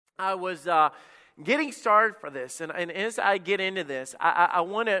I was getting started for this, and as I get into this, I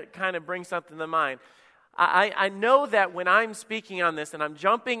want to kind of bring something to mind. I know that when I'm speaking on this, and I'm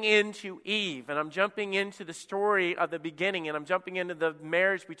jumping into Eve, and I'm jumping into the story of the beginning, and I'm jumping into the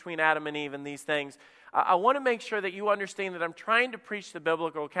marriage between Adam and Eve and these things, I want to make sure that you understand that I'm trying to preach the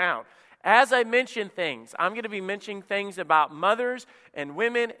biblical account. As I mention things, I'm going to be mentioning things about mothers and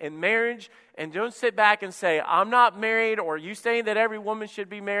women and marriage. And don't sit back and say, I'm not married, or you saying that every woman should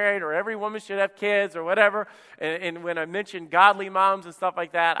be married, or every woman should have kids, or whatever. And when I mention godly moms and stuff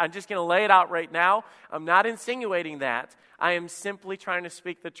like that, I'm just going to lay it out right now. I'm not insinuating that. I am simply trying to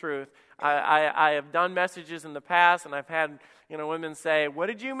speak the truth. I have done messages in the past, and I've had women say, what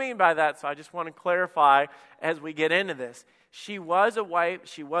did you mean by that? So I just want to clarify as we get into this. She was a wife,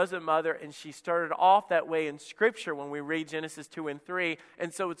 she was a mother, and she started off that way in Scripture when we read Genesis 2 and 3.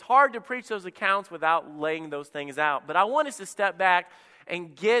 And so it's hard to preach those accounts without laying those things out. But I want us to step back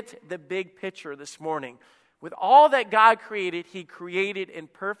and get the big picture this morning. With all that God created, He created in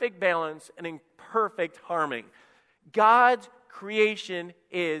perfect balance and in perfect harmony. God's creation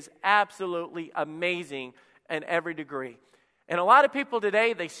is absolutely amazing in every degree. And a lot of people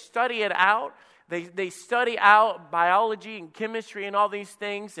today, they study it out. They study out biology and chemistry and all these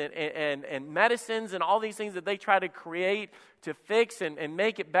things and medicines and all these things that they try to create to fix and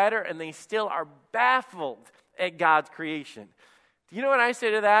make it better, and they still are baffled at God's creation. Do you know what I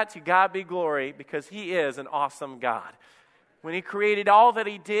say to that? To God be glory, because He is an awesome God. When He created all that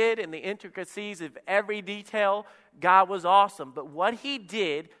He did and the intricacies of every detail, God was awesome. But what He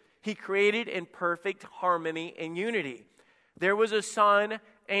did, He created in perfect harmony and unity. There was a sun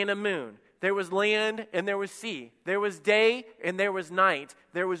and a moon. There was land and there was sea. There was day and there was night.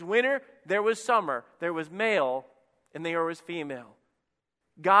 There was winter, there was summer. There was male and there was female.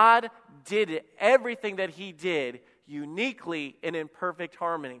 God did everything that He did uniquely and in perfect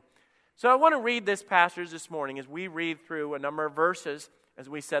harmony. So I want to read this passage this morning as we read through a number of verses as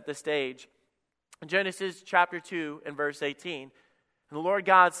we set the stage. Genesis chapter 2 and verse 18. And the Lord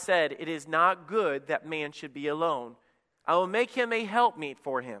God said, "It is not good that man should be alone. I will make him a helpmeet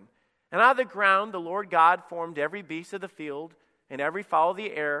for him. And out of the ground the Lord God formed every beast of the field and every fowl of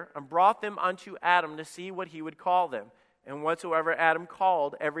the air, and brought them unto Adam to see what he would call them. And whatsoever Adam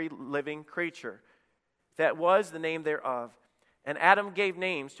called every living creature, that was the name thereof. And Adam gave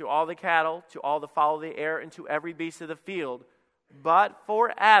names to all the cattle, to all the fowl of the air, and to every beast of the field. But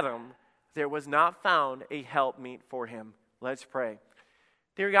for Adam there was not found a helpmeet for him." Let's pray.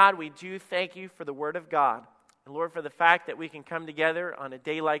 Dear God, we do thank You for the Word of God. And Lord, for the fact that we can come together on a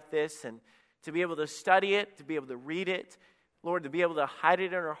day like this and to be able to study it, to be able to read it, Lord, to be able to hide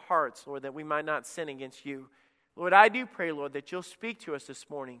it in our hearts, Lord, that we might not sin against You. Lord, I do pray, Lord, that You'll speak to us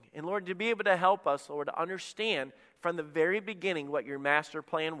this morning. And Lord, to be able to help us, Lord, to understand from the very beginning what Your master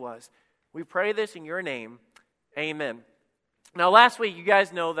plan was. We pray this in Your name. Amen. Now, last week, you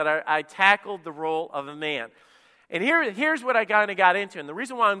guys know that I tackled the role of a man. And here's what I kind of got into. And the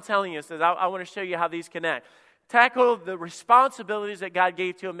reason why I'm telling you this is I want to show you how these connect. Tackle the responsibilities that God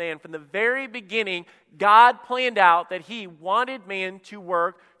gave to a man. From the very beginning, God planned out that He wanted man to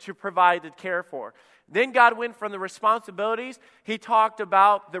work, to provide, to care for. Then God went from the responsibilities, He talked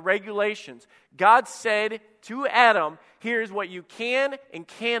about the regulations. God said to Adam, here's what you can and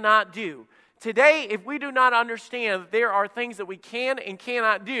cannot do. Today, if we do not understand that there are things that we can and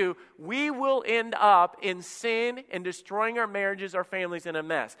cannot do, we will end up in sin and destroying our marriages, our families, in a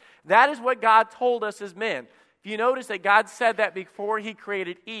mess. That is what God told us as men. If you notice that God said that before He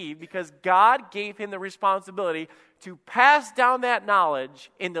created Eve, because God gave him the responsibility to pass down that knowledge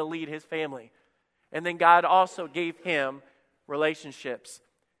and to lead his family. And then God also gave him relationships.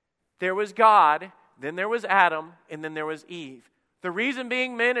 There was God, then there was Adam, and then there was Eve. The reason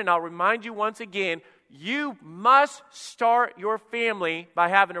being, men, and I'll remind you once again, you must start your family by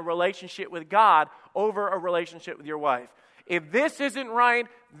having a relationship with God over a relationship with your wife. If this isn't right,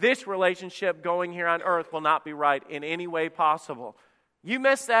 this relationship going here on earth will not be right in any way possible. You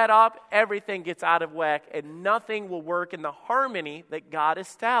mess that up, everything gets out of whack, and nothing will work in the harmony that God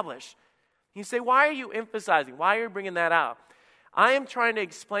established. You say, why are you emphasizing? Why are you bringing that out? I am trying to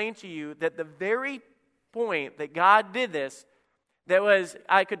explain to you that the very point that God did this,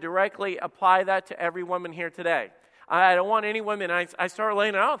 I could directly apply that to every woman here today. I don't want any women. I started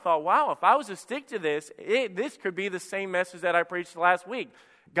laying it out and thought, wow, if I was to stick to this, this could be the same message that I preached last week.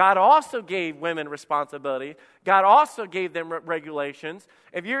 God also gave women responsibility. God also gave them regulations.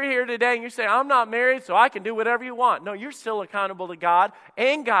 If you're here today and you say, I'm not married, so I can do whatever you want. No, you're still accountable to God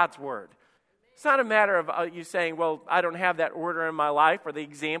and God's Word. It's not a matter of you saying, well, I don't have that order in my life or the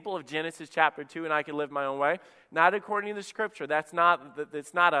example of Genesis chapter 2 and I can live my own way. not according to the Scripture. That's not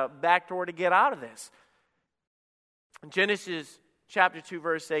a backdoor to get out of this. Genesis chapter 2,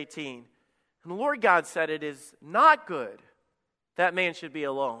 verse 18. And the Lord God said, it is not good that man should be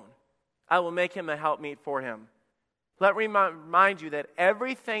alone. I will make him a helpmeet for him. Let me remind you that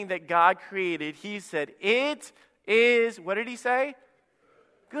everything that God created, He said, it is, what did He say?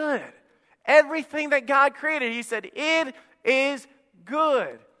 Good. Everything that God created, He said, it is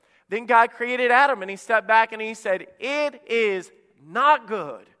good. Then God created Adam, and He stepped back and He said, it is not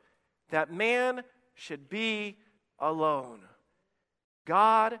good that man should be alone.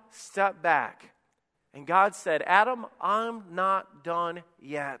 God stepped back, and God said, Adam, I'm not done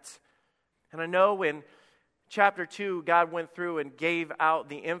yet. And I know in chapter 2, God went through and gave out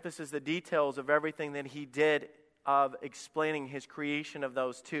the emphasis, the details of everything that He did of explaining His creation of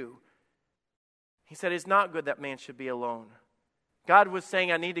those two. He said, it's not good that man should be alone. God was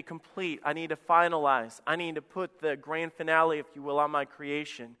saying, I need to complete, I need to finalize, I need to put the grand finale, if you will, on my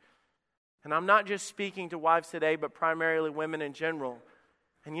creation. And I'm not just speaking to wives today, but primarily women in general.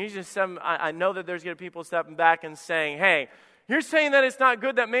 And usually I know that there's going to be people stepping back and saying, hey, you're saying that it's not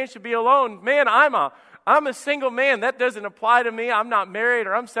good that man should be alone. Man, I'm a single man. That doesn't apply to me. I'm not married,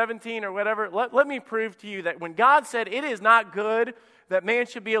 or I'm 17 or whatever. Let me prove to you that when God said it is not good that man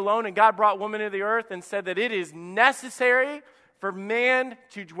should be alone, and God brought woman to the earth and said that it is necessary for man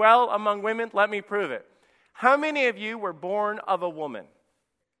to dwell among women, let me prove it. How many of you were born of a woman?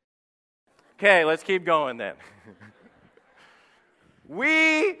 Okay, let's keep going then.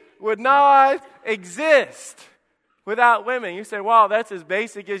 We would not exist without women. You say, wow, that's as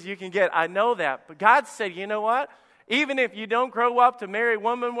basic as you can get. I know that. But God said, you know what? Even if you don't grow up to marry a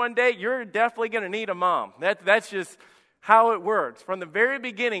woman one day, you're definitely going to need a mom. That's just how it works. From the very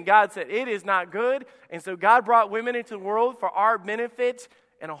beginning, God said, it is not good. And so God brought women into the world for our benefit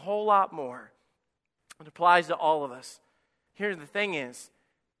and a whole lot more. It applies to all of us. Here's the thing is,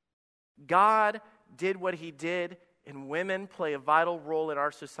 God did what He did, and women play a vital role in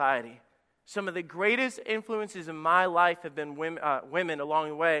our society. Some of the greatest influences in my life have been women along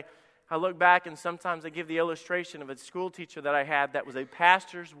the way. I look back and sometimes I give the illustration of a school teacher that I had that was a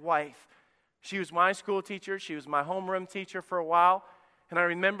pastor's wife. She was my school teacher. She was my homeroom teacher for a while. And I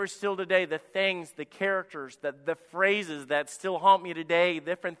remember still today the things, the characters, the phrases that still haunt me today,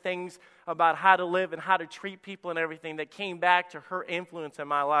 different things about how to live and how to treat people and everything that came back to her influence in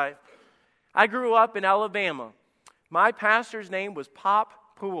my life. I grew up in Alabama. My pastor's name was Pop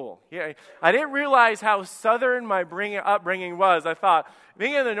Poole. Yeah, I didn't realize how southern my upbringing was. I thought,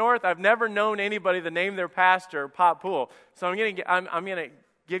 being in the north, I've never known anybody to name their pastor Pop Poole. So I'm gonna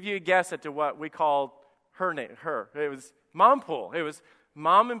give you a guess as to what we called her name. It was Mom Poole. It was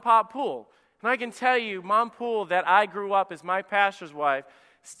Mom and Pop Poole. And I can tell you, Mom Poole, that I grew up as my pastor's wife,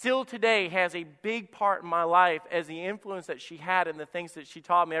 still today has a big part in my life as the influence that she had and the things that she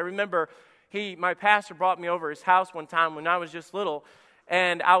taught me. I remember my pastor brought me over his house one time when I was just little,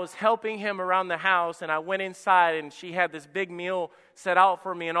 and I was helping him around the house, and I went inside, and she had this big meal set out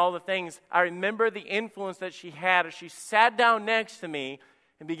for me and all the things. I remember the influence that she had as she sat down next to me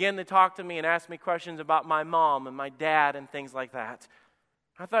and began to talk to me and ask me questions about my mom and my dad and things like that.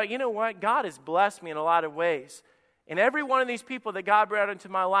 I thought, you know what? God has blessed me in a lot of ways. And every one of these people that God brought into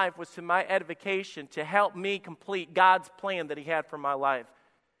my life was to my edification, to help me complete God's plan that He had for my life.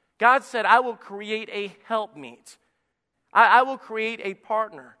 God said, I will create a helpmeet. I will create a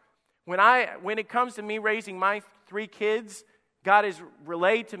partner. When it comes to me raising my 3 kids, God has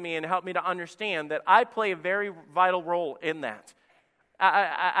relayed to me and helped me to understand that I play a very vital role in that.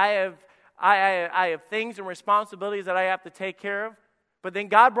 I have things and responsibilities that I have to take care of, but then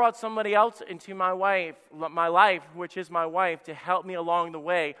God brought somebody else into my life, which is my wife, to help me along the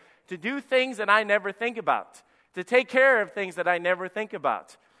way, to do things that I never think about, to take care of things that I never think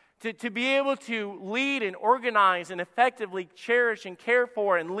about. To be able to lead and organize and effectively cherish and care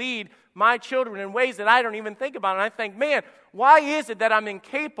for and lead my children in ways that I don't even think about. And I think, man, why is it that I'm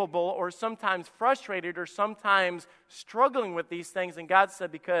incapable or sometimes frustrated or sometimes struggling with these things? And God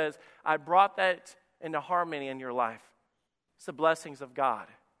said, because I brought that into harmony in your life. It's the blessings of God.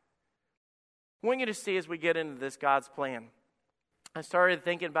 I want you to see as we get into this God's plan. I started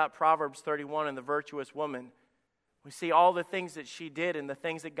thinking about Proverbs 31 and the virtuous woman. We see all the things that she did and the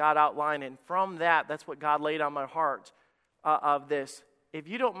things that God outlined. And from that's what God laid on my heart of this. If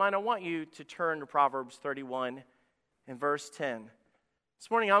you don't mind, I want you to turn to Proverbs 31 and verse 10.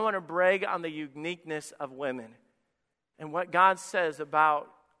 This morning, I want to brag on the uniqueness of women and what God says about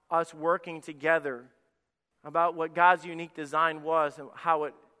us working together, about what God's unique design was and how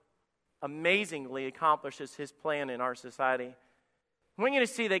it amazingly accomplishes His plan in our society. I want you to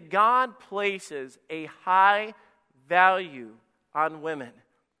see that God places a high value on women.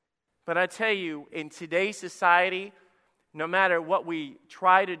 But I tell you, in today's society, no matter what we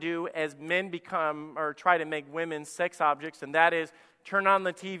try to do as men become or try to make women sex objects, and that is turn on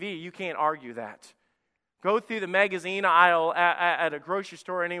the TV, you can't argue that. Go through the magazine aisle at a grocery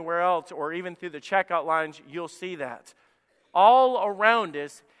store or anywhere else, or even through the checkout lines, you'll see that. All around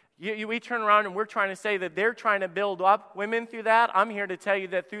us, we turn around and we're trying to say that they're trying to build up women through that. I'm here to tell you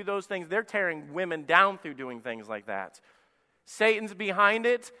that through those things, they're tearing women down through doing things like that. Satan's behind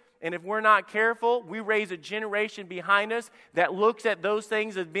it, and if we're not careful, we raise a generation behind us that looks at those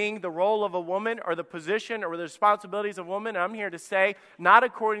things as being the role of a woman or the position or the responsibilities of a woman. And I'm here to say, not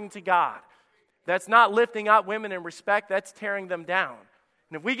according to God. That's not lifting up women in respect, that's tearing them down.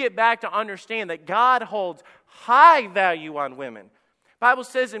 And if we get back to understand that God holds high value on women, the Bible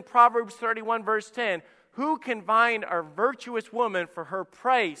says in Proverbs 31 verse 10, who can find a virtuous woman, for her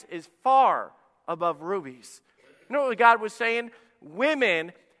praise is far above rubies. You know what God was saying?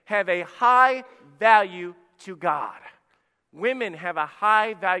 Women have a high value to God. Women have a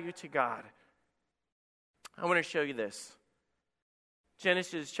high value to God. I want to show you this.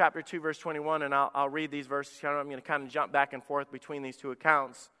 Genesis chapter 2, verse 21, and I'll read these verses. I'm going to kind of jump back and forth between these two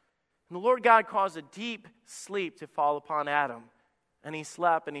accounts. And the Lord God caused a deep sleep to fall upon Adam. And he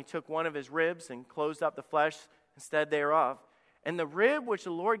slept, and he took one of his ribs and closed up the flesh instead thereof. And the rib which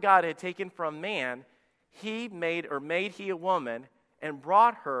the Lord God had taken from man, he made he a woman, and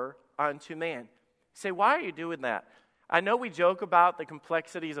brought her unto man. You say, why are you doing that? I know we joke about the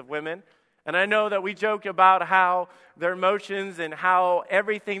complexities of women, and I know that we joke about how their emotions and how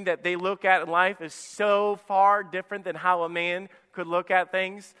everything that they look at in life is so far different than how a man could look at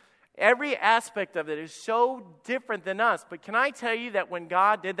things. Every aspect of it is so different than us. But can I tell you that when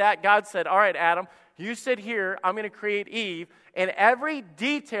God did that, God said, all right, Adam, you sit here, I'm going to create Eve, and every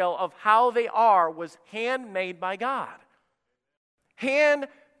detail of how they are was handmade by God.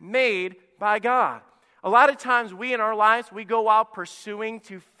 Handmade by God. A lot of times we in our lives, we go out pursuing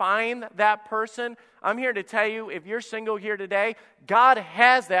to find that person. I'm here to tell you, if you're single here today, God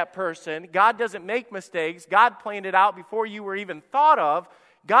has that person. God doesn't make mistakes. God planned it out before you were even thought of.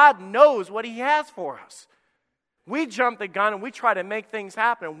 God knows what He has for us. We jump the gun and we try to make things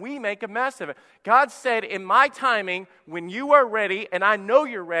happen, and we make a mess of it. God said, in my timing, when you are ready, and I know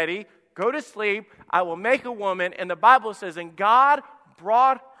you're ready, go to sleep, I will make a woman. And the Bible says, and God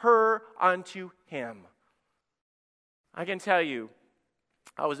brought her unto him. I can tell you,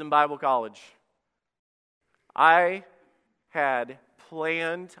 I was in Bible college. I had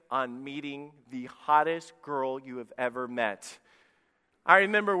planned on meeting the hottest girl you have ever met. I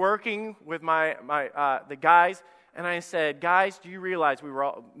remember working with the guys, and I said, guys, do you realize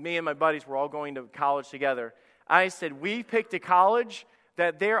me and my buddies were all going to college together? I said, we picked a college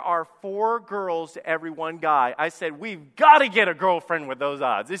that there are 4 girls to every 1 guy. I said, we've got to get a girlfriend with those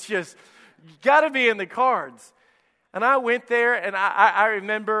odds. It's just, got to be in the cards. And I went there, and I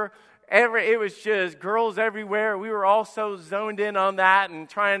remember it was just girls everywhere. We were all so zoned in on that and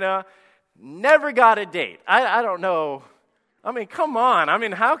trying to, never got a date. I don't know. I mean, come on. I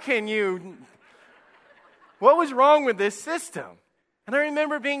mean, how can you, what was wrong with this system? And I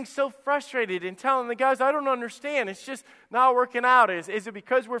remember being so frustrated and telling the guys, I don't understand. It's just not working out. Is it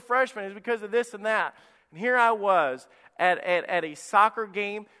because we're freshmen? Is it because of this and that? And here I was at a soccer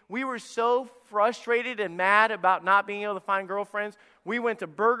game. We were so frustrated and mad about not being able to find girlfriends. We went to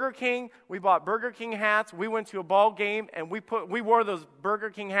Burger King. We bought Burger King hats. We went to a ball game, and we wore those Burger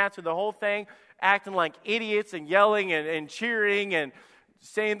King hats with the whole thing, acting like idiots and yelling and cheering and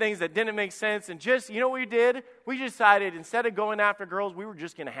saying things that didn't make sense. And just, you know what we did? We decided instead of going after girls, we were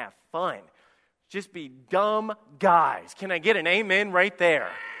just going to have fun. Just be dumb guys. Can I get an amen right there?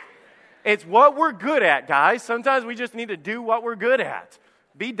 It's what we're good at, guys. Sometimes we just need to do what we're good at.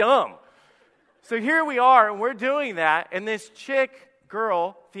 Be dumb. So here we are, and we're doing that, and this chick,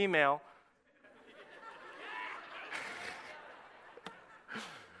 girl, female,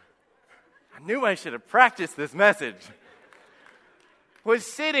 I knew I should have practiced this message, was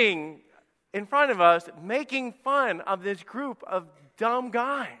sitting in front of us making fun of this group of dumb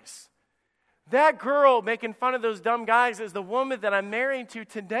guys. That girl making fun of those dumb guys is the woman that I'm married to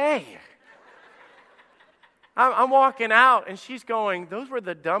today. I'm walking out, and she's going, those were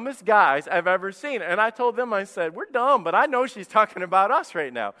the dumbest guys I've ever seen. And I told them, I said, we're dumb, but I know she's talking about us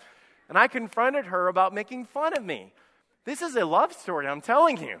right now. And I confronted her about making fun of me. This is a love story, I'm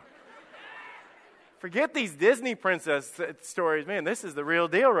telling you. Forget these Disney princess stories. Man, this is the real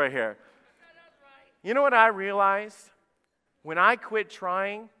deal right here. You know what I realized? When I quit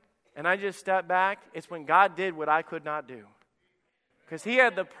trying and I just stepped back, it's when God did what I could not do. Because He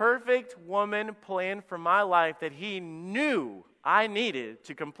had the perfect woman planned for my life that He knew I needed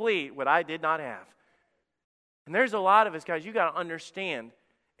to complete what I did not have. And there's a lot of us, guys, you got to understand,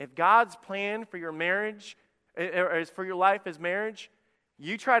 if God's plan for your marriage, or for your life as marriage,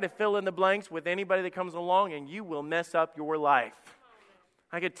 you try to fill in the blanks with anybody that comes along and you will mess up your life.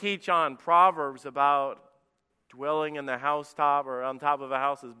 I could teach on Proverbs about dwelling in the housetop or on top of a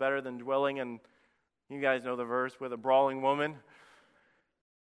house is better than dwelling in, you guys know the verse, with a brawling woman.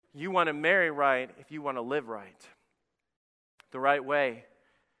 You want to marry right if you want to live right. The right way.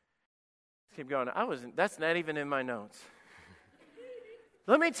 Let's keep going. That's not even in my notes.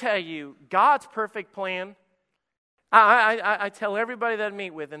 Let me tell you, God's perfect plan. I tell everybody that I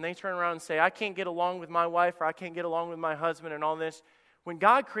meet with, and they turn around and say, I can't get along with my wife, or I can't get along with my husband and all this. When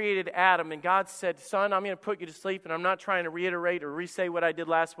God created Adam and God said, son, I'm going to put you to sleep, and I'm not trying to reiterate or re-say what I did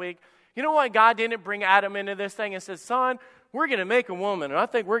last week. You know why God didn't bring Adam into this thing and said, son, we're going to make a woman, and I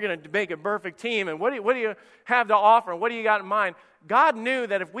think we're going to make a perfect team, and what do you have to offer, and what do you got in mind? God knew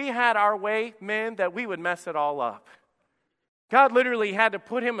that if we had our way, men, that we would mess it all up. God literally had to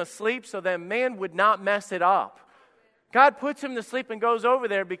put him asleep so that man would not mess it up. God puts him to sleep and goes over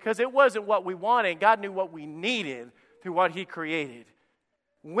there because it wasn't what we wanted. God knew what we needed through what He created.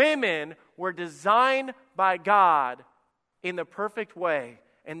 Women were designed by God in the perfect way,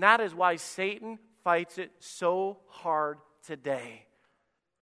 and that is why Satan fights it so hard today.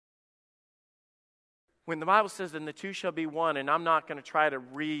 When the Bible says, then the two shall be one, and I'm not going to try to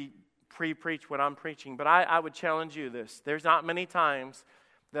pre-preach what I'm preaching, but I would challenge you this. There's not many times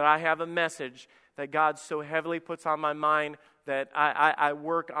that I have a message that God so heavily puts on my mind that I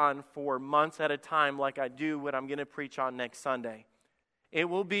work on for months at a time like I do what I'm going to preach on next Sunday. It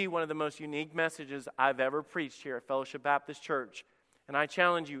will be one of the most unique messages I've ever preached here at Fellowship Baptist Church. And I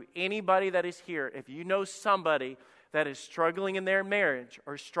challenge you, anybody that is here, if you know somebody that is struggling in their marriage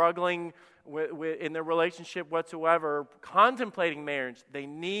or struggling in their relationship whatsoever, or contemplating marriage, they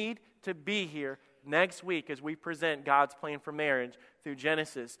need to be here next week as we present God's plan for marriage through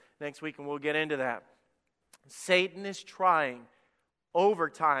Genesis next week, and we'll get into that. Satan is trying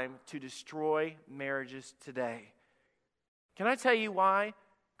overtime to destroy marriages today. Can I tell you why?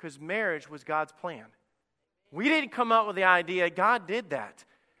 Because marriage was God's plan. We didn't come up with the idea. God did that.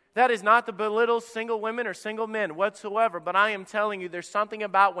 That is not to belittle single women or single men whatsoever, but I am telling you there's something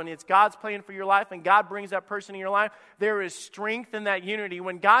about when it's God's plan for your life and God brings that person in your life, there is strength in that unity.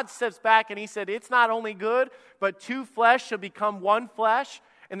 When God steps back and He said, it's not only good, but two flesh shall become one flesh,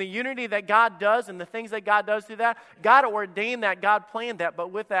 and the unity that God does and the things that God does through that, God ordained that, God planned that.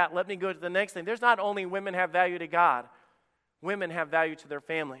 But with that, let me go to the next thing. There's not only women have value to God, women have value to their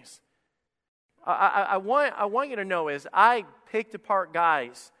families. I want you to know is I picked apart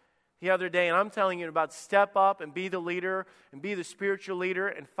guys the other day, and I'm telling you about step up and be the leader and be the spiritual leader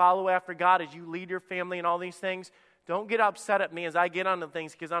and follow after God as you lead your family and all these things. Don't get upset at me as I get onto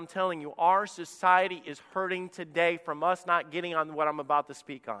things, because I'm telling you, our society is hurting today from us not getting on what I'm about to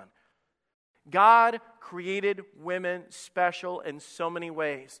speak on. God created women special in so many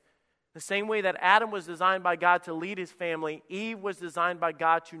ways. The same way that Adam was designed by God to lead his family, Eve was designed by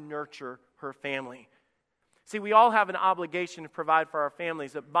God to nurture her family. See, we all have an obligation to provide for our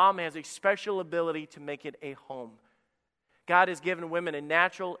families, but mom has a special ability to make it a home. God has given women a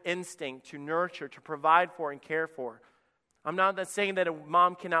natural instinct to nurture, to provide for, and care for. I'm not saying that a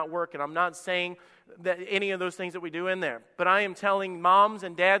mom cannot work, and I'm not saying that any of those things that we do in there. But I am telling moms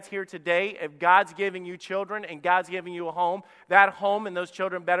and dads here today, if God's giving you children and God's giving you a home, that home and those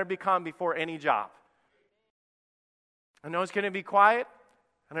children better become before any job. I know it's going to be quiet,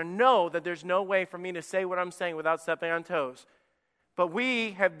 and I know that there's no way for me to say what I'm saying without stepping on toes. But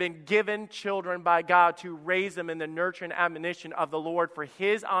we have been given children by God to raise them in the nurture and admonition of the Lord for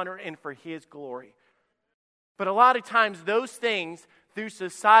His honor and for His glory. But a lot of times those things through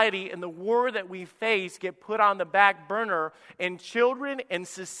society and the war that we face get put on the back burner, and children and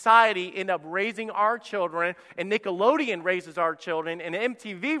society end up raising our children, and Nickelodeon raises our children, and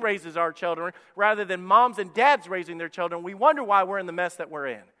MTV raises our children, rather than moms and dads raising their children. We wonder why we're in the mess that we're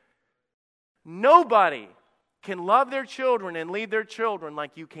in. Nobody can love their children and lead their children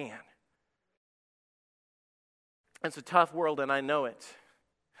like you can. It's a tough world, and I know it.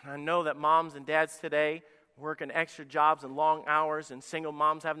 And I know that moms and dads today working extra jobs and long hours, and single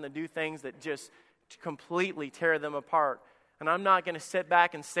moms having to do things that just completely tear them apart. And I'm not going to sit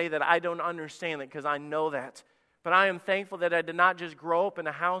back and say that I don't understand it, because I know that. But I am thankful that I did not just grow up in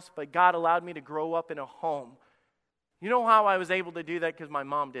a house, but God allowed me to grow up in a home. You know how I was able to do that? Because my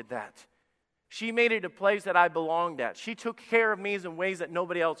mom did that. She made it a place that I belonged at. She took care of me in ways that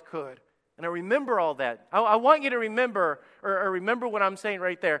nobody else could. And I remember all that. I want you to remember, or remember what I'm saying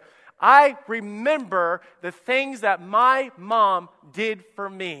right there. I remember the things that my mom did for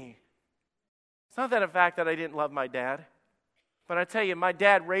me. It's not that a fact that I didn't love my dad. But I tell you, my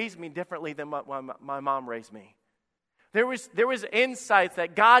dad raised me differently than my mom raised me. There was insights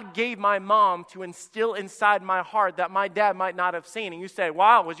that God gave my mom to instill inside my heart that my dad might not have seen. And you say,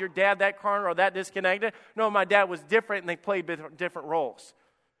 wow, was your dad that carnal or that disconnected? No, my dad was different and they played different roles.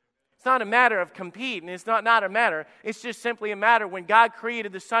 It's not a matter of competing. It's not a matter. It's just simply a matter when God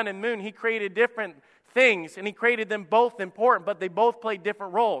created the sun and moon, He created different things and He created them both important, but they both played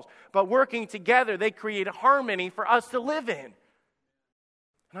different roles. But working together, they created harmony for us to live in.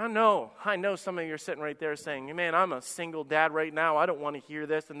 And I know some of you are sitting right there saying, man, I'm a single dad right now. I don't want to hear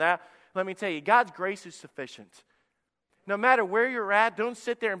this and that. Let me tell you, God's grace is sufficient. No matter where you're at, don't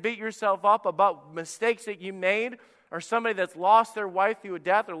sit there and beat yourself up about mistakes that you made or somebody that's lost their wife through a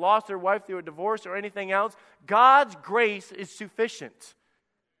death or lost their wife through a divorce or anything else. God's grace is sufficient.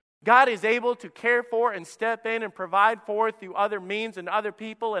 God is able to care for and step in and provide for through other means and other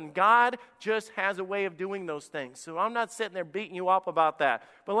people, and God just has a way of doing those things. So I'm not sitting there beating you up about that.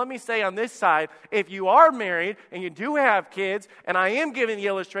 But let me say on this side, if you are married and you do have kids, and I am giving the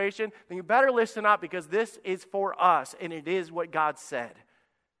illustration, then you better listen up because this is for us, and it is what God said.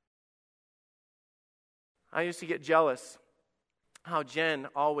 I used to get jealous how Jen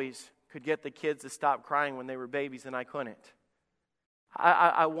always could get the kids to stop crying when they were babies, and I couldn't.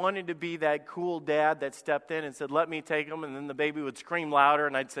 I wanted to be that cool dad that stepped in and said, let me take them, and then the baby would scream louder,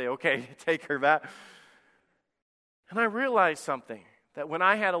 and I'd say, okay, take her back. And I realized something, that when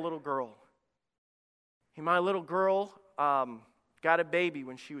I had a little girl, my little girl got a baby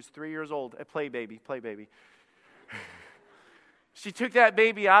when she was 3 years old, a play baby. She took that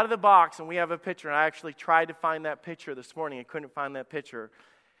baby out of the box, and we have a picture. I actually tried to find that picture this morning. I couldn't find that picture.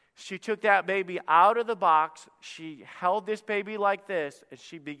 She took that baby out of the box. She held this baby like this, and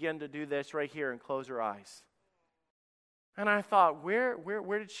she began to do this right here and close her eyes. And I thought, where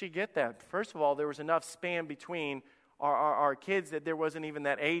did she get that? First of all, there was enough span between our kids that there wasn't even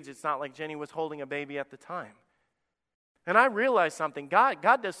that age. It's not like Jenny was holding a baby at the time. And I realized something.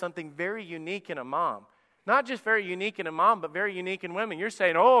 God does something very unique in a mom. Not just very unique in a mom, but very unique in women. You're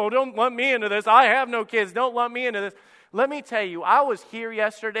saying, oh, don't let me into this. I have no kids. Don't let me into this. Let me tell you, I was here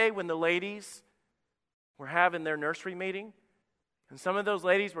yesterday when the ladies were having their nursery meeting. And some of those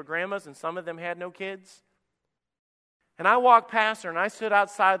ladies were grandmas and some of them had no kids. And I walked past her and I stood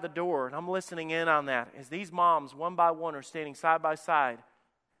outside the door and I'm listening in on that as these moms, one by one, are standing side by side.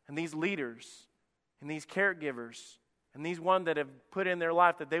 And these leaders and these caregivers and these ones that have put in their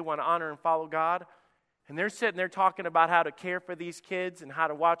life that they want to honor and follow God. And they're sitting there talking about how to care for these kids and how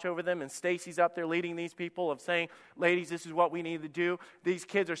to watch over them. And Stacy's up there leading these people of saying, ladies, this is what we need to do. These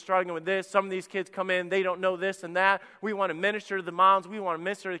kids are struggling with this. Some of these kids come in, they don't know this and that. We want to minister to the moms. We want to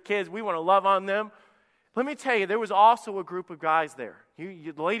minister to the kids. We want to love on them. Let me tell you, there was also a group of guys there.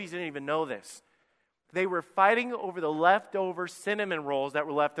 The ladies didn't even know this. They were fighting over the leftover cinnamon rolls that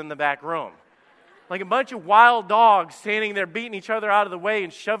were left in the back room. Like a bunch of wild dogs standing there beating each other out of the way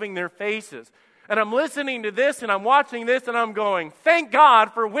and shoving their faces. And I'm listening to this and I'm watching this and I'm going, thank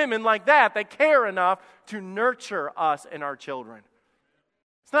God for women like that care enough to nurture us and our children.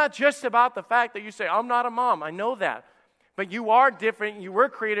 It's not just about the fact that you say, I'm not a mom. I know that. But you are different. You were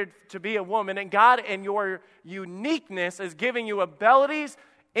created to be a woman. And God, in your uniqueness, is giving you abilities,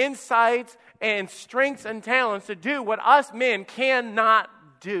 insights, and strengths and talents to do what us men cannot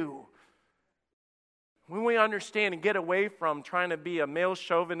do. When we understand and get away from trying to be a male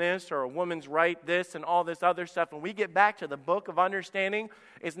chauvinist or a woman's right this and all this other stuff, and we get back to the book of understanding,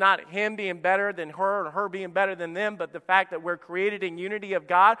 it's not him being better than her or her being better than them, but the fact that we're created in unity of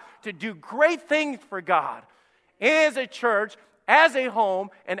God to do great things for God. As a church, as a home,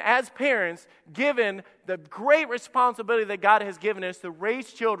 and as parents, given the great responsibility that God has given us to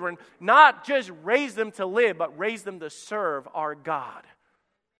raise children, not just raise them to live, but raise them to serve our God.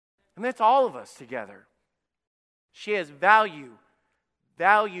 And that's all of us together. She has value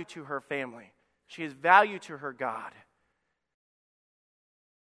to her family. She has value to her God.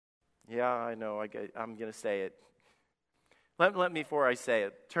 Yeah, I know, I'm going to say it. Let me, before I say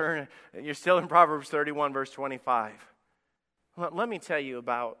it, you're still in Proverbs 31, verse 25. Let me tell you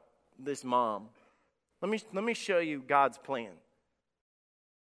about this mom. Let me show you God's plan.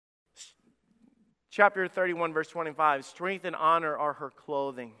 Chapter 31, verse 25, strength and honor are her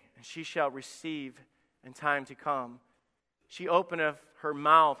clothing, and she shall receive in time to come. She openeth her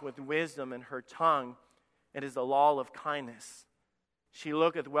mouth with wisdom, and her tongue it is the law of kindness. She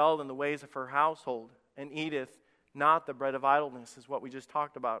looketh well in the ways of her household, and eateth not the bread of idleness, is what we just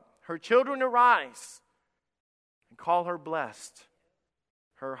talked about. her children arise, and call her blessed.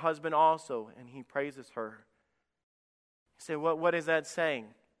 Her husband also, and he praises her. You say, what is that saying?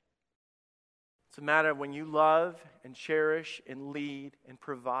 It's a matter of when you love and cherish and lead and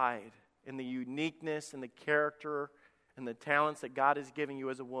provide in the uniqueness and the character and the talents that God has given you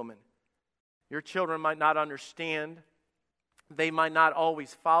as a woman. Your children might not understand. They might not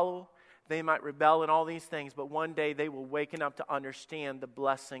always follow. They might rebel and all these things, but one day they will waken up to understand the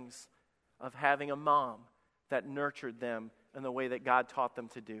blessings of having a mom that nurtured them in the way that God taught them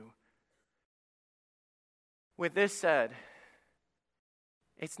to do. With this said,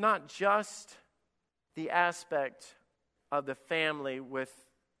 it's not just the aspect of the family with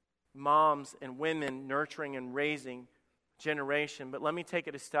moms and women nurturing and raising generation, but let me take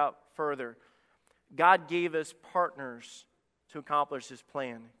it a step further. God gave us partners to accomplish His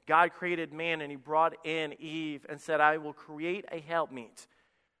plan. God created man and He brought in Eve and said, I will create a helpmeet.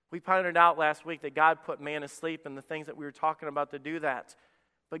 We pointed out last week that God put man asleep and the things that we were talking about to do that.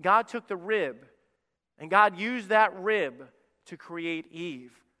 But God took the rib and God used that rib to create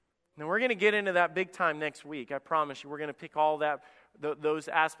Eve. Now we're going to get into that big time next week. I promise you. We're going to pick all that those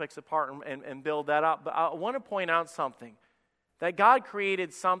aspects apart and build that up. But I want to point out something. That God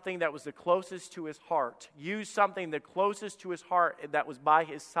created something that was the closest to His heart. Used something the closest to His heart that was by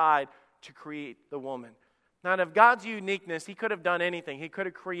His side to create the woman. Now, of God's uniqueness, He could have done anything. He could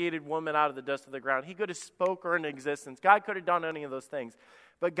have created woman out of the dust of the ground. He could have spoke her into existence. God could have done any of those things.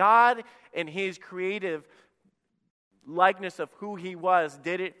 But God, in His creative likeness of who He was,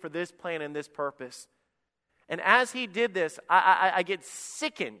 did it for this plan and this purpose. And as He did this, I get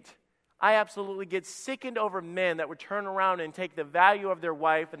sickened. I absolutely get sickened over men that would turn around and take the value of their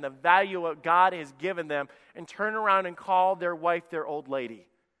wife and the value of God has given them and turn around and call their wife their old lady.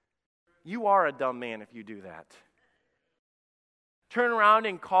 You are a dumb man if you do that. Turn around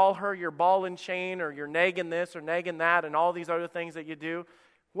and call her your ball and chain or your nagging this or nagging that and all these other things that you do.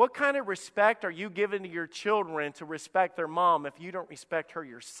 What kind of respect are you giving to your children to respect their mom if you don't respect her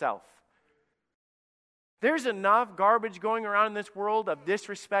yourself? There's enough garbage going around in this world of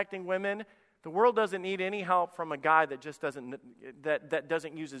disrespecting women. The world doesn't need any help from a guy that just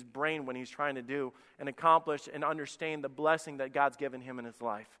doesn't use his brain when he's trying to do and accomplish and understand the blessing that God's given him in his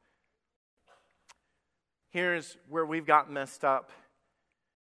life. Here's where we've gotten messed up.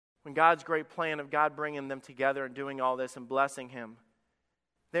 When God's great plan of God bringing them together and doing all this and blessing him,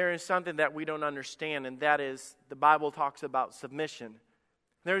 there is something that we don't understand, and that is the Bible talks about submission.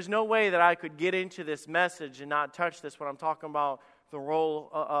 There's no way that I could get into this message and not touch this when I'm talking about the role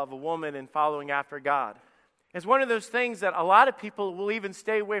of a woman in following after God. It's one of those things that a lot of people will even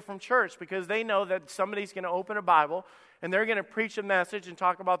stay away from church because they know that somebody's going to open a Bible and they're going to preach a message and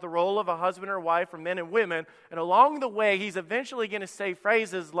talk about the role of a husband or wife for men and women. And along the way, he's eventually going to say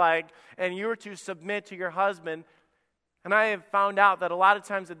phrases like, and you're to submit to your husband. And I have found out that a lot of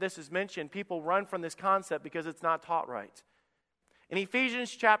times that this is mentioned, people run from this concept because it's not taught right. In Ephesians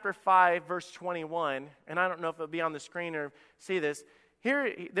chapter 5, verse 21, and I don't know if it'll be on the screen or see this,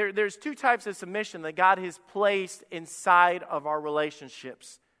 there's two types of submission that God has placed inside of our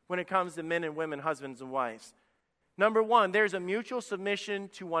relationships when it comes to men and women, husbands and wives. Number one, there's a mutual submission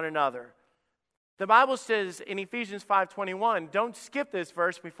to one another. The Bible says in Ephesians 5:21, don't skip this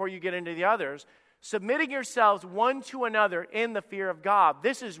verse before you get into the others, submitting yourselves one to another in the fear of God.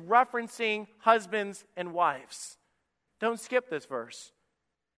 This is referencing husbands and wives. Don't skip this verse.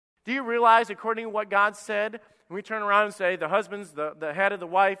 Do you realize, according to what God said, when we turn around and say the husband's the head of the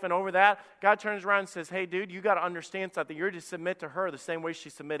wife and over that, God turns around and says, hey, dude, you got to understand something. You're to submit to her the same way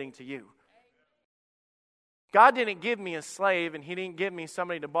she's submitting to you. God didn't give me a slave and He didn't give me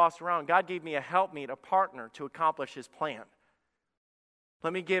somebody to boss around. God gave me a helpmeet, a partner to accomplish His plan.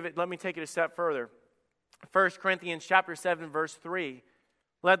 Let me take it a step further. 1 Corinthians chapter 7, verse 3.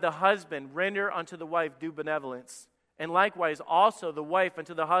 Let the husband render unto the wife due benevolence, and likewise also the wife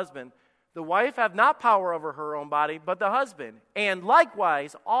unto the husband. The wife have not power over her own body, but the husband. And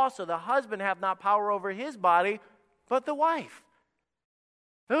likewise also the husband have not power over his body, but the wife.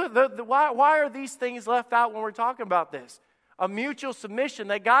 Why are these things left out when we're talking about this? A mutual submission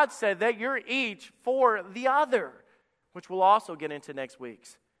that God said that you're each for the other, which we'll also get into next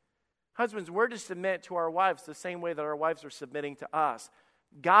week's. Husbands, we're to submit to our wives the same way that our wives are submitting to us.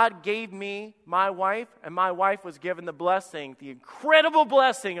 God gave me my wife, and my wife was given the blessing, the incredible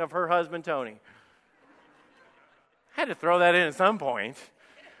blessing of her husband, Tony. I had to throw that in at some point.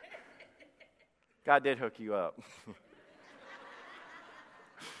 God did hook you up.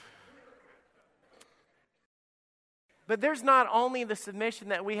 But there's not only the submission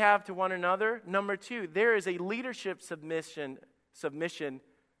that we have to one another. Number two, there is a leadership submission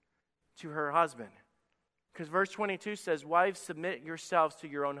to her husband. Because verse 22 says, wives, submit yourselves to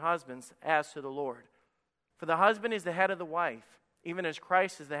your own husbands as to the Lord. For the husband is the head of the wife, even as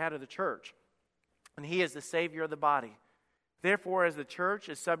Christ is the head of the church, and he is the Savior of the body. Therefore, as the church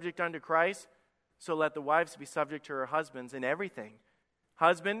is subject unto Christ, so let the wives be subject to her husbands in everything.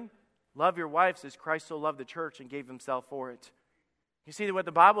 Husband, love your wives as Christ so loved the church and gave himself for it. You see, what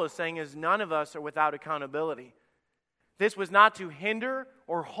the Bible is saying is none of us are without accountability. This was not to hinder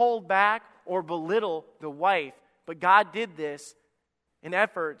or hold back or belittle the wife, but God did this in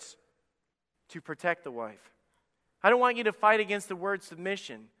efforts to protect the wife. I don't want you to fight against the word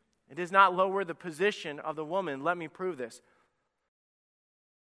submission. It does not lower the position of the woman. Let me prove this.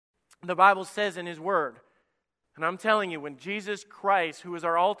 The Bible says in His Word, and I'm telling you, when Jesus Christ, who is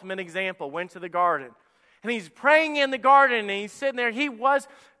our ultimate example, went to the garden, and He's praying in the garden, and He's sitting there,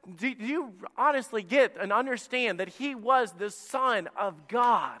 do you honestly get and understand that He was the Son of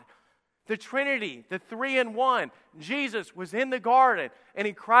God? The Trinity, the three in one. Jesus was in the garden, and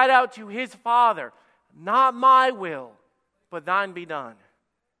He cried out to His Father, not my will, but thine be done.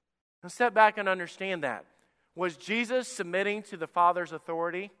 Now step back and understand that. Was Jesus submitting to the Father's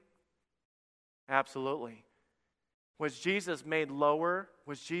authority? Absolutely. Was Jesus made lower?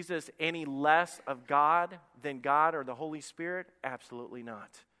 Was Jesus any less of God than God or the Holy Spirit? Absolutely not.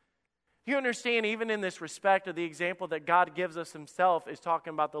 You understand, even in this respect of the example that God gives us Himself is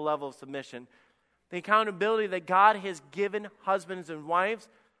talking about the level of submission. The accountability that God has given husbands and wives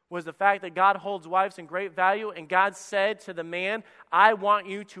was the fact that God holds wives in great value, and God said to the man, I want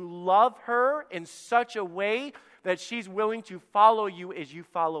you to love her in such a way that she's willing to follow you as you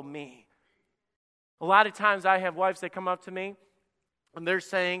follow me. A lot of times I have wives that come up to me and they're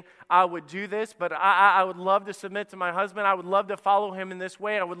saying, I would do this, but I would love to submit to my husband. I would love to follow him in this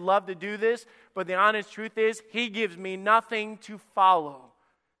way. I would love to do this. But the honest truth is, he gives me nothing to follow.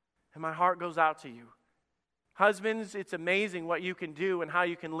 And my heart goes out to you. Husbands, it's amazing what you can do and how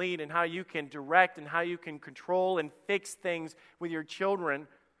you can lead and how you can direct and how you can control and fix things with your children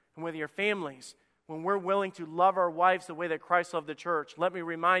and with your families. When we're willing to love our wives the way that Christ loved the church. Let me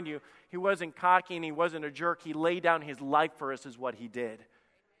remind you, He wasn't cocky and He wasn't a jerk. He laid down His life for us is what He did.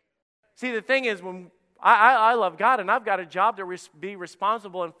 See, the thing is, when I love God and I've got a job to be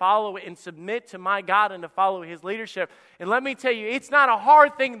responsible and follow and submit to my God and to follow His leadership. And let me tell you, it's not a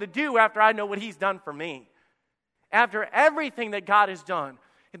hard thing to do after I know what He's done for me. After everything that God has done.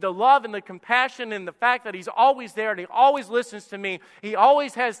 The love and the compassion and the fact that He's always there and He always listens to me. He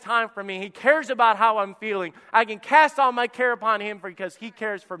always has time for me. He cares about how I'm feeling. I can cast all my care upon Him because He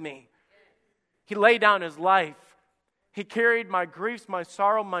cares for me. He laid down His life. He carried my griefs, my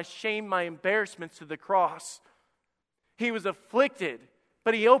sorrow, my shame, my embarrassments to the cross. He was afflicted,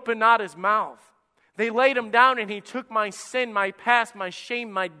 but He opened not His mouth. They laid Him down and He took my sin, my past, my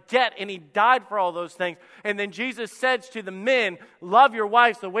shame, my debt, and He died for all those things. And then Jesus says to the men, love your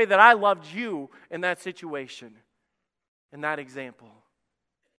wives the way that I loved you in that situation, in that example.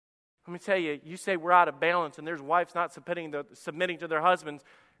 Let me tell you, you say we're out of balance and there's wives not submitting to their husbands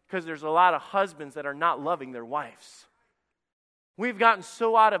because there's a lot of husbands that are not loving their wives. We've gotten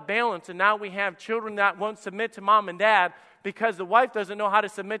so out of balance, and now we have children that won't submit to mom and dad because the wife doesn't know how to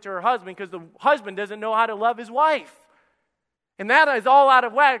submit to her husband because the husband doesn't know how to love his wife. And that is all out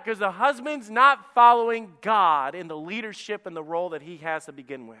of whack because the husband's not following God in the leadership and the role that he has to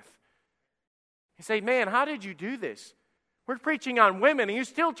begin with. You say, man, how did you do this? We're preaching on women and you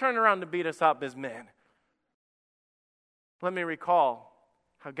still turn around to beat us up as men. Let me recall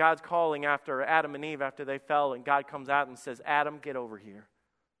how God's calling after Adam and Eve after they fell, and God comes out and says, Adam, get over here.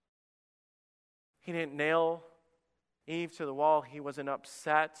 He didn't nail Eve to the wall. He wasn't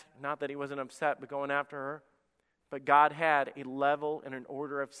upset. Not that he wasn't upset, but going after her. But God had a level and an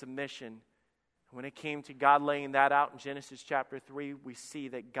order of submission. When it came to God laying that out in Genesis chapter 3, we see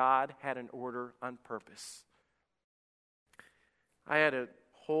that God had an order on purpose. I had a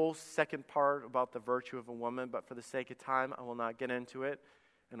whole second part about the virtue of a woman, but for the sake of time, I will not get into it.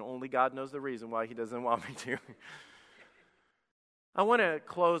 And only God knows the reason why He doesn't want me to. I want to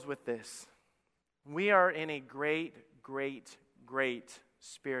close with this. We are in a great, great, great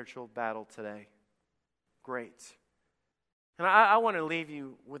spiritual battle today. Great. And I want to leave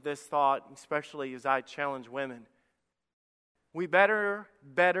you with this thought, especially as I challenge women. We better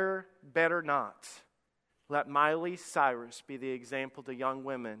not let Miley Cyrus be the example to young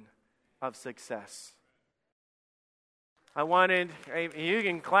women of success. You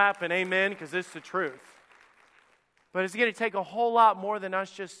can clap and amen because this is the truth. But it's going to take a whole lot more than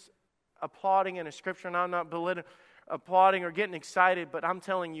us just applauding in a scripture. And I'm not applauding or getting excited, but I'm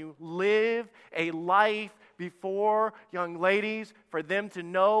telling you, live a life before young ladies for them to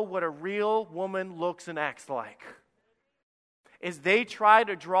know what a real woman looks and acts like. Is they try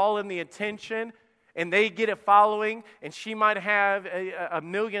to draw in the attention and they get a following, and she might have a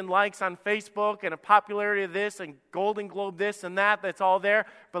million likes on Facebook and a popularity of this and Golden Globe this and that, that's all there.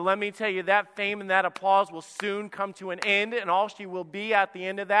 But let me tell you, that fame and that applause will soon come to an end, and all she will be at the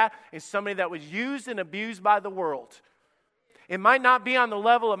end of that is somebody that was used and abused by the world. It might not be on the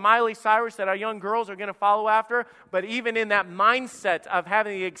level of Miley Cyrus that our young girls are going to follow after, but even in that mindset of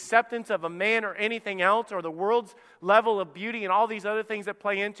having the acceptance of a man or anything else, or the world's level of beauty and all these other things that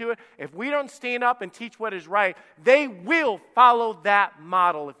play into it, if we don't stand up and teach what is right, they will follow that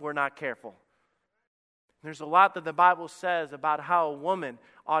model if we're not careful. There's a lot that the Bible says about how a woman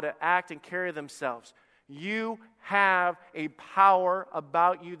ought to act and carry themselves. You have a power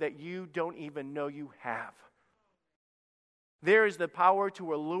about you that you don't even know you have. There is the power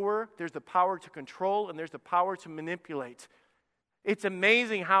to allure, there's the power to control, and there's the power to manipulate. It's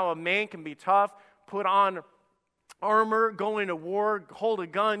amazing how a man can be tough, put on armor, go into war, hold a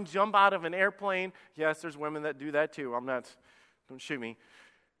gun, jump out of an airplane. Yes, there's women that do that too. Don't shoot me.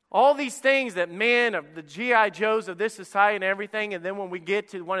 All these things that men of the G.I. Joes of this society and everything, and then when we get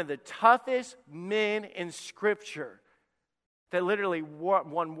to one of the toughest men in Scripture that literally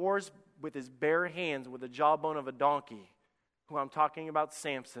won wars with his bare hands with the jawbone of a donkey, who I'm talking about,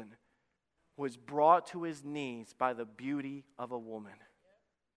 Samson, was brought to his knees by the beauty of a woman.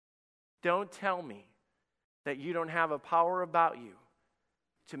 Don't tell me that you don't have a power about you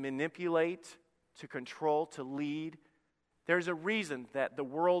to manipulate, to control, to lead. There's a reason that the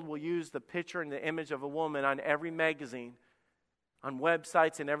world will use the picture and the image of a woman on every magazine, on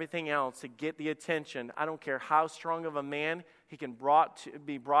websites and everything else to get the attention. I don't care how strong of a man, he can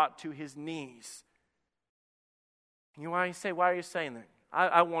be brought to his knees. You know why you say, why are you saying that?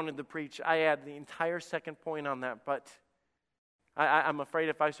 I wanted to preach. I had the entire second point on that, but I'm afraid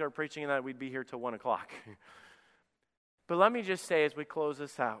if I started preaching that, we'd be here till 1 o'clock. But let me just say as we close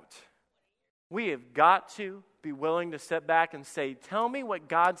this out, we have got to be willing to sit back and say, tell me what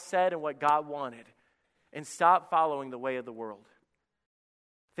God said and what God wanted, and stop following the way of the world.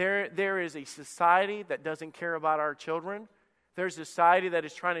 There is a society that doesn't care about our children. There's a society that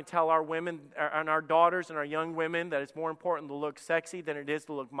is trying to tell our women and our daughters and our young women that it's more important to look sexy than it is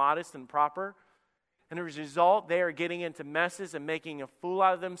to look modest and proper. And as a result, they are getting into messes and making a fool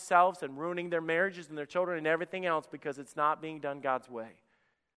out of themselves and ruining their marriages and their children and everything else because it's not being done God's way.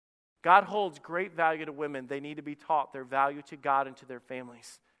 God holds great value to women. They need to be taught their value to God and to their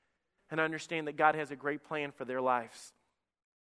families, and understand that God has a great plan for their lives.